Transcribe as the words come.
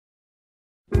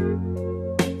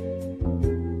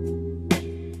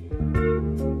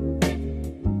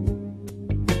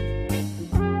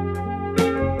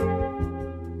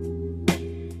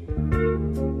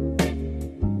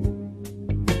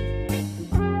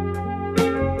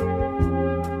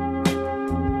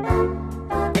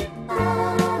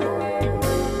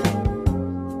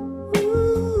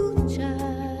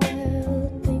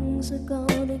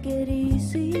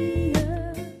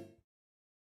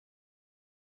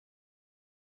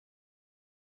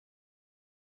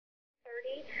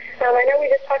I know we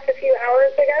just talked a few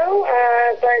hours ago,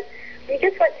 but we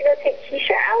just went to go take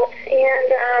Keisha out,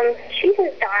 and she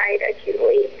has died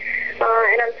acutely.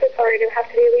 And I'm so sorry to have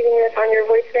to be leaving this on your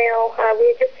voicemail. We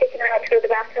had just taken her out to the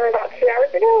bathroom about 2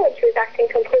 hours ago, and she was acting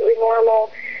completely normal.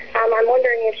 I'm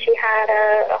wondering if she had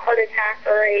a heart attack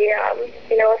or a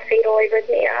fatal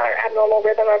arrhythmia or abnormal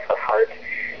rhythm of her heart.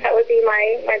 That would be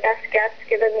my best guess,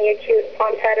 given the acute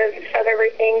onset of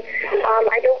everything.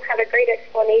 I don't have a great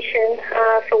explanation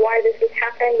for why this has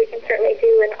happened. We can certainly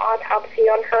do an autopsy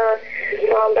on her,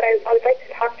 but I would like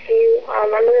to talk to you.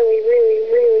 I'm really, really,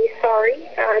 really sorry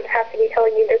to have to be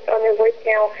telling you this on your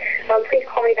voicemail. Please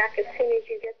call me back as soon as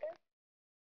you get this.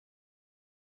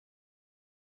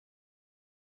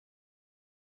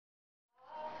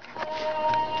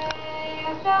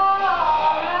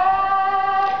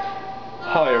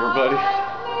 Hi everybody.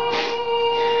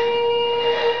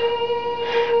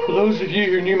 For those of you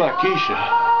who knew my Keisha,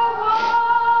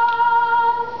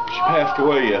 she passed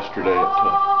away yesterday at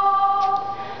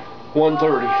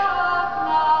 1:30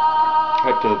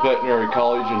 at the veterinary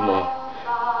college in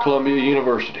Columbia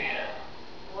University.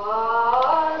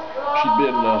 She'd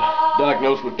been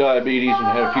diagnosed with diabetes and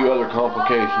had a few other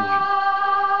complications.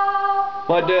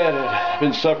 My dad had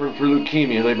been suffering through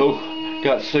leukemia. They both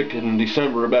got sick in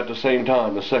December about the same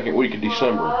time, the second week of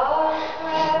December.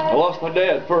 I lost my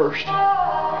dad first.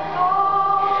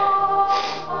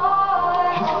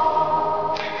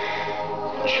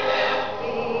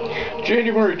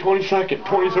 January 22nd,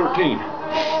 2013.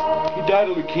 He died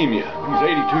of leukemia. He was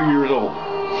 82 years old.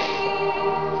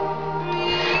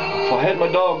 So I had my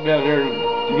dog down there in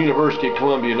the University of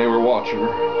Columbia, and they were watching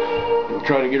her and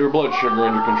trying to get her blood sugar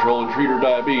under control and treat her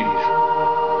diabetes.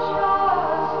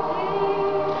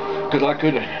 Because I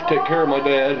couldn't take care of my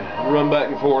dad and run back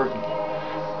and forth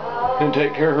and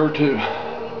take care of her too.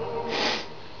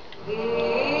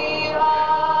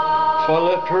 So I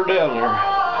left her down there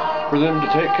for them to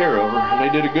take care of her, and they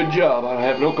did a good job. I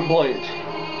have no complaints.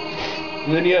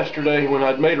 And then yesterday, when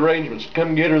I'd made arrangements to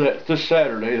come get her this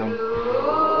Saturday, on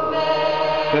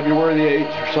February the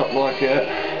 8th or something like that,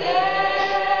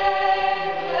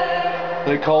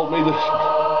 they called me this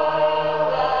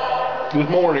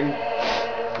morning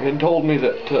and told me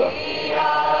that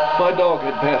my dog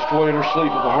had passed away in her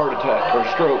sleep of a heart attack or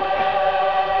stroke.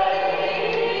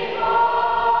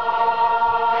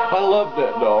 I loved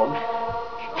that dog.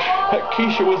 That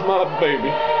Keisha was my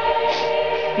baby.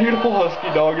 Beautiful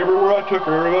Husky Dog. Everywhere I took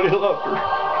her, everybody loved her.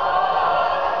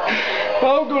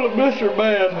 I'm gonna miss her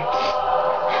bad.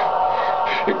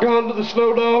 And gone to the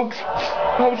Snow Dogs.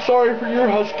 I'm sorry for your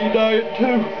Husky dying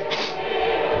too.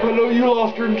 I know you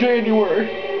lost her in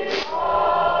January.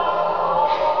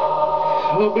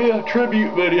 There'll be a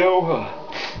tribute video.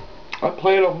 I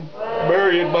plan on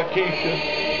burying my Keisha.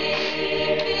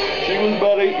 She was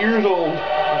about 8 years old.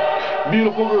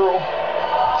 Beautiful girl.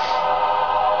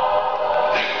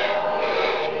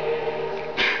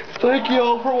 Thank you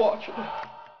all for watching.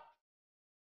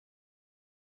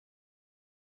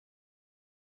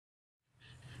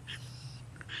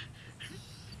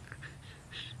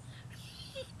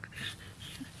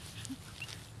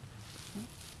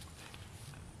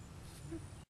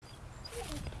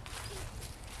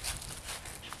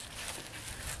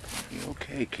 You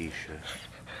okay, Keisha?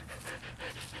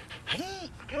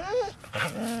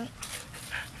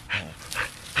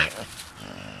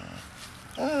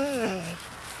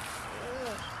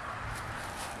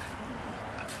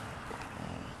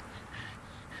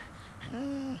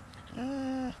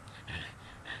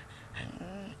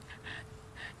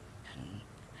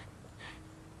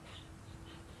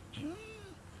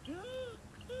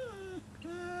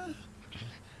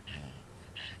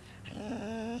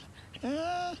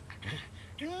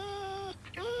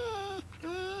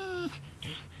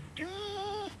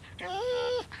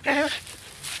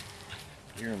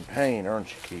 You're in pain, aren't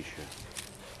you, Keisha?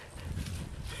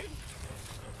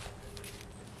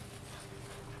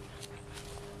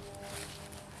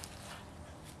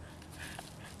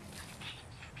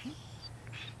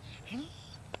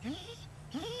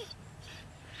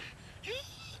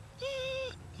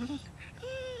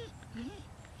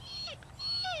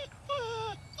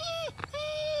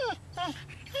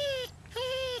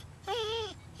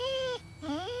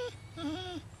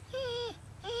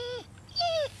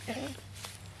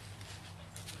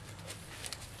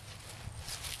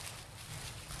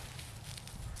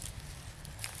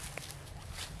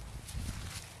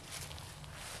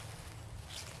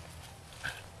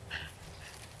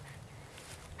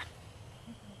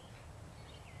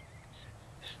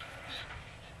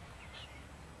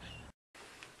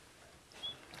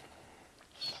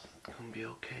 Gonna be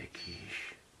okay,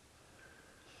 Keish.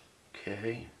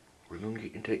 Okay? We're gonna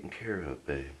get you taken care of,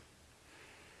 babe.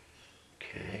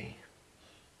 Okay?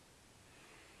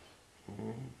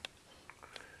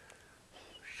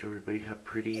 Show everybody how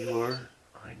pretty you are.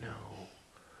 I know.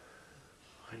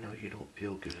 I know you don't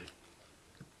feel good.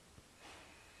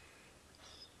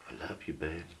 I love you,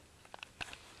 babe.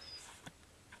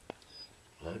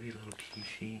 Love you, little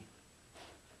Keisha.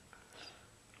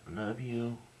 Love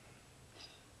you.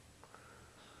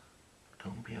 It's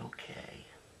gonna be okay.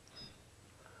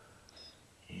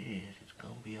 Yes, it's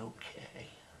gonna be okay.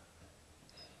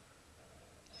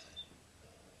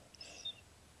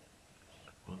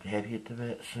 We'll have you at the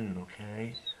vet soon,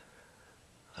 okay?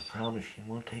 I promise you,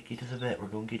 we'll take you to the vet. We're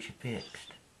gonna get you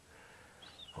fixed.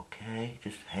 Okay?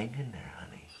 Just hang in there,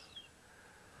 honey.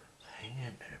 Hang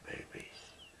in there, baby.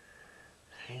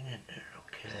 Hang in there,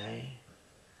 okay?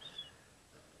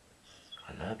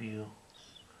 I love you.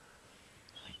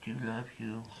 I do love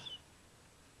you.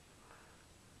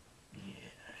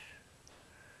 Yes.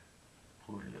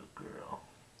 Poor little girl.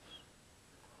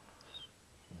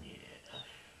 Yes.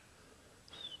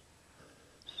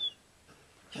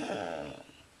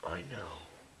 I know.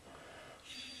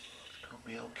 It's gonna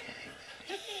be okay.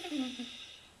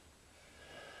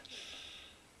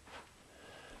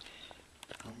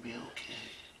 It's gonna be okay.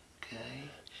 Okay?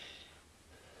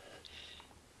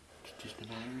 It's just a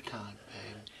matter of time,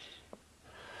 babe.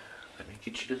 Let me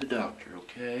get you to the doctor,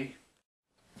 okay?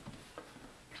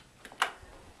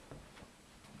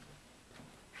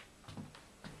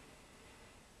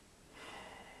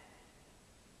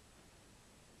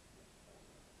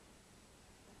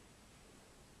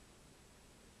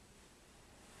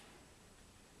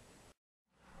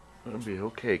 It'll be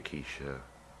okay, Keisha.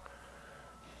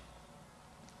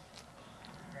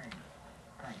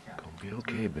 Gonna be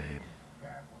okay, babe.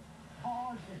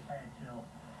 Oh, shit, bad chill.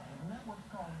 The network's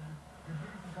calling you. You're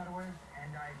getting some cutaways,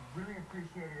 and I really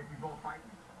appreciate it if you both fight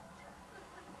me.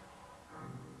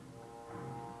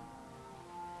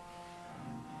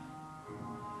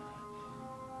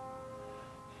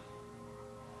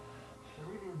 There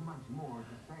really isn't much more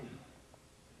to say.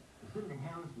 Cindy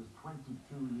Harris was 22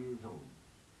 years old.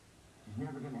 She's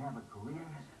never going to have a career.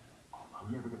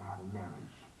 She's never going to have a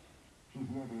marriage. She's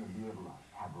never going to be able to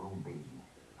have her own baby,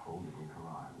 hold it in her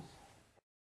arms.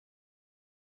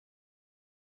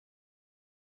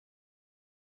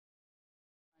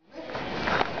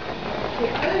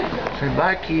 Say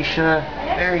bye, Keisha.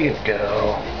 There you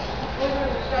go.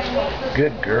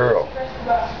 Good girl.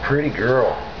 Pretty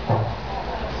girl.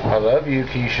 I love you,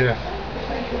 Keisha.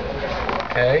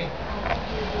 Okay?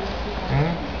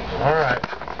 All right.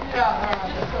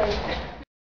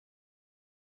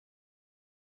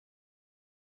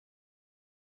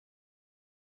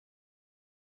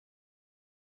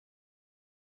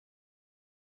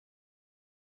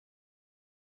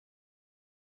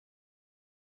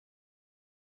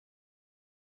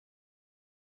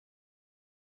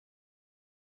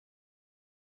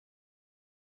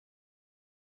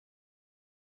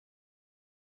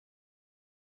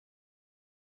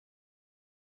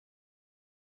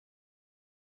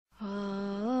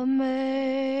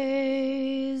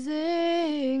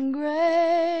 Amazing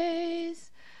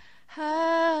grace,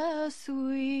 how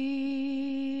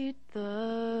sweet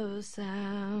the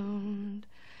sound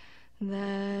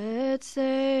that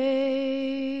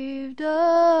saved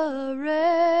a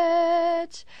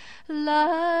wretch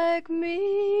like me.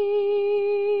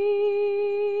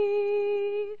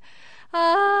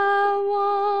 I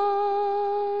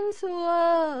once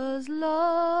was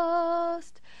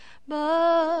lost,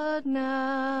 but now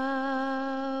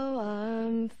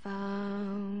I'm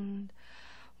found,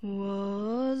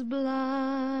 was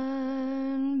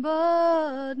blind,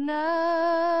 but now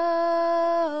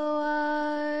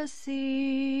I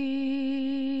see.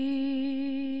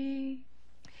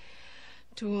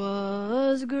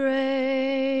 'Twas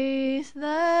grace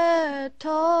that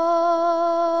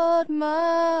taught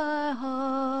my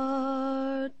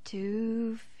heart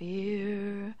to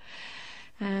fear,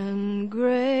 and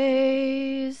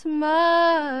grace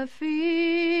my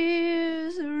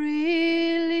fears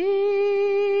released.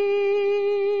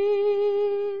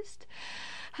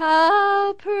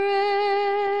 How precious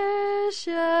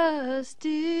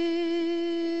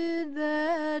did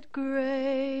that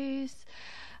grace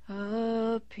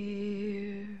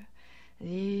appear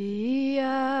the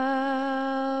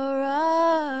hour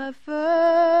I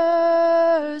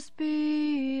first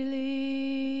believed.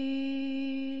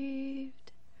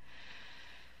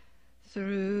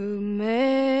 Through many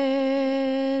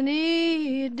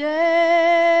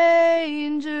dangers,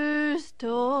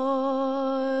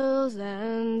 toils,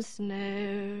 and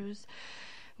snares,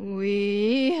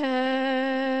 we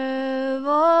have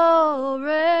all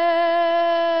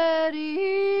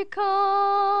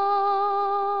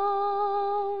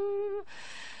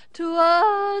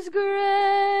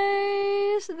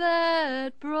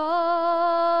that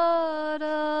brought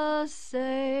us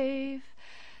safe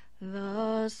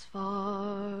thus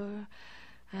far,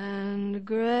 and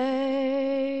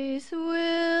grace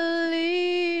will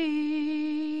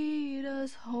lead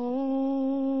us home.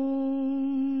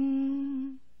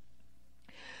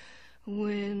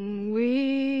 When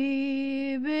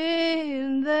we've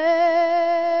been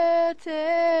there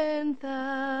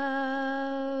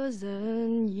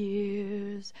 10,000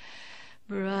 years,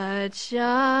 bright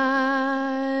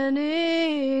shining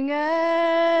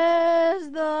as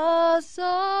the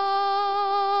sun,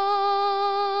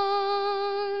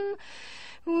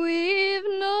 we've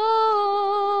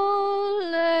no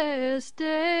less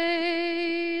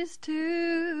days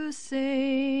to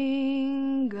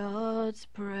sing God's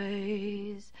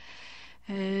praise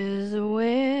as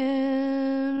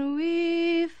when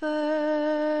we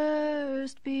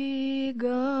first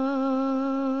begun.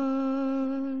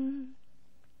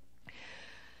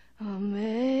 Amazing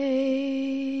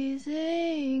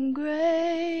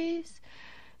grace,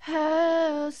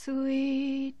 how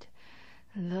sweet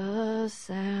the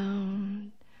sound